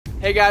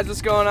Hey guys,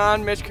 what's going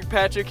on? Mitch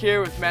Kirkpatrick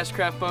here with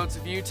Meshcraft Boats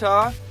of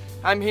Utah.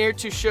 I'm here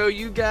to show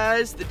you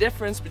guys the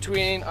difference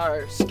between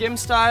our skim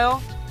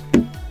style,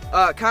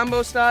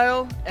 combo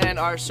style, and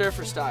our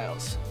surfer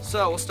styles.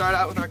 So we'll start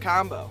out with our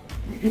combo.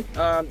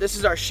 This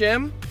is our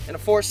shim in a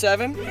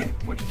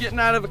 4.7. What you're getting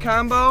out of a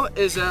combo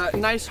is a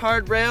nice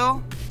hard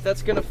rail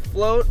that's gonna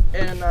float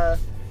and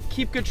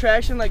keep good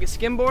traction like a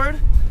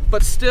skimboard,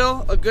 but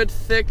still a good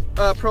thick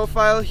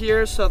profile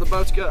here, so the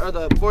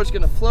board's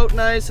gonna float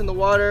nice in the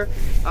water.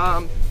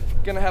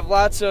 Gonna have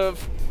lots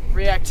of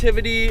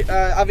reactivity.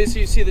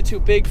 Obviously you see the two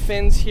big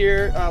fins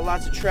here,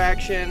 lots of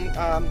traction,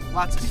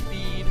 lots of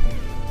speed.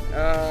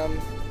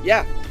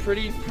 Yeah,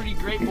 pretty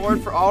great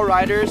board for all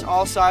riders,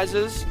 all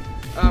sizes.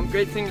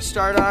 Great thing to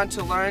start on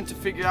to learn to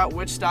figure out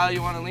which style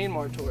you want to lean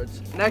more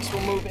towards. Next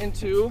we'll move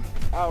into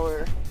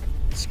our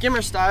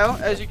skimmer style.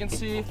 As you can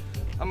see,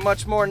 a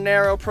much more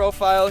narrow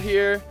profile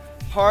here.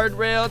 Hard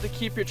rail to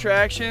keep your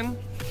traction,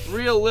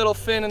 real little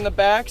fin in the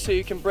back so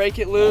you can break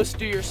it loose,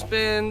 do your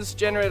spins,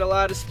 generate a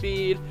lot of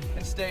speed,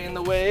 and stay in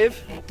the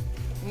wave.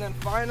 And then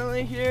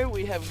finally here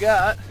we have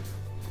got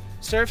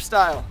surf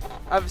style.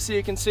 Obviously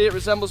you can see it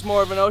resembles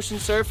more of an ocean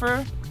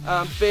surfer.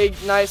 Big,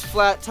 nice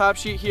flat top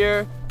sheet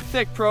here,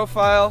 thick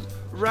profile,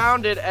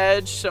 rounded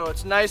edge so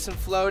it's nice and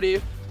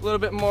floaty, a little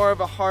bit more of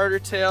a harder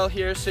tail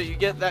here so you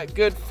get that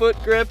good foot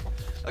grip.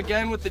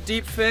 Again with the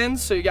deep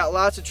fins, so you got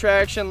lots of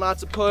traction,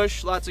 lots of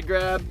push, lots of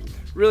grab.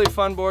 Really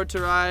fun board to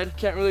ride.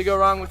 Can't really go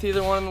wrong with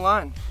either one in the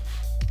line.